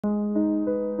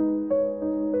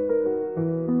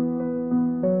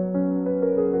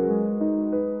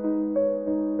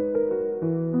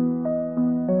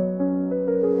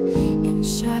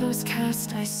shadows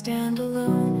cast, I stand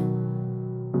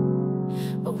alone,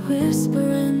 a whisper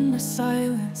in the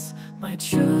silence, my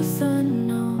truth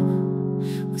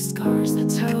unknown, with scars that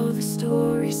tell the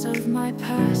stories of my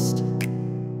past,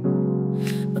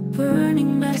 a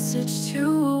burning message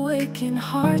to awaken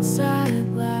hearts at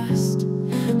last.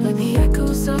 Let the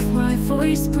echoes of my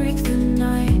voice break the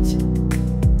night,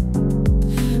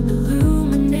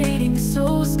 illuminating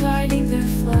souls, guiding their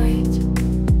flight.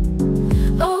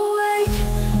 Awake,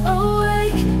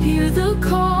 awake, hear the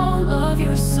call of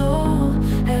your soul.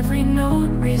 Every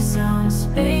note resounds,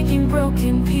 making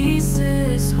broken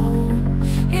pieces whole.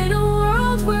 In a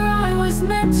world where I was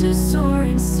meant to soar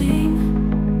and sing,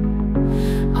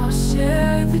 I'll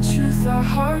share the truth, our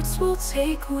hearts will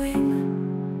take wing.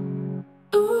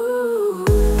 Ooh.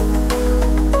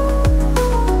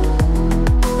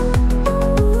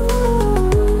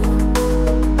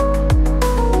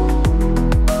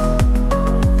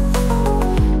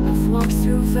 I've walked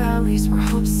through valleys where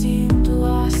hope seemed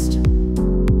lost,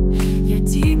 yet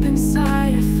deep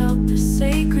inside I felt the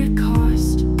sacred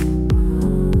cost.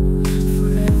 For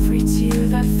every tear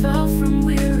that fell from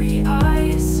weary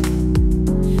eyes,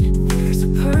 there's a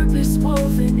purpose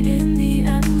woven in the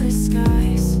endless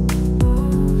skies.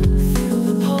 Feel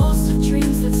the pulse of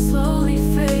dreams that slowly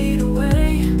fade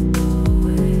away.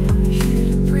 I'm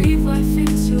here to breathe life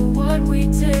into what we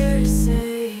dare to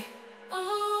say.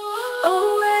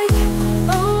 Awake,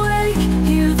 awake,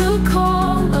 hear the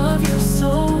call of your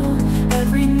soul.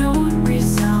 Every note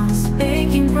resounds,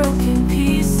 making broken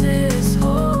pieces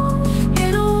whole.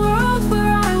 In a world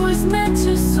where I was meant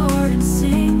to soar and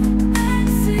sing,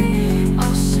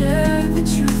 I'll share the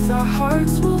truth, our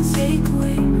hearts will take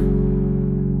wing.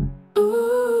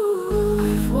 Ooh.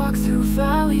 I've walked through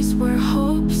valleys where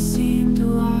hope seemed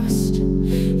lost,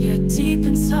 yet deep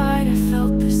inside I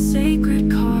felt the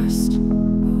sacred cost.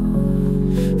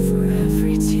 For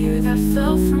every tear that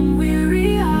fell from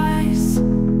weary eyes,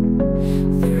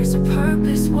 there's a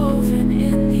purpose woven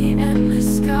in the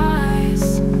endless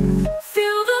skies.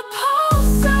 Feel the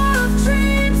pulse of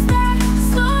dreams that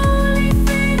slowly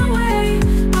fade away.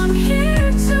 I'm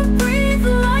here to breathe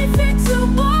life into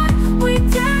what we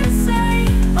dare to say.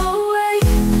 Awake,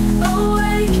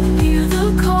 awake, hear the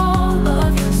call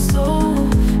of your soul.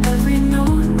 Every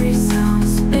note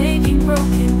resounds, making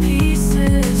broken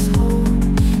pieces whole.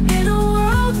 In a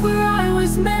world where I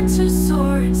was meant to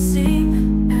soar and sing,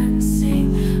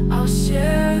 I'll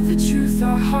share the truth,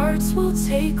 our hearts will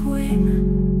take wing.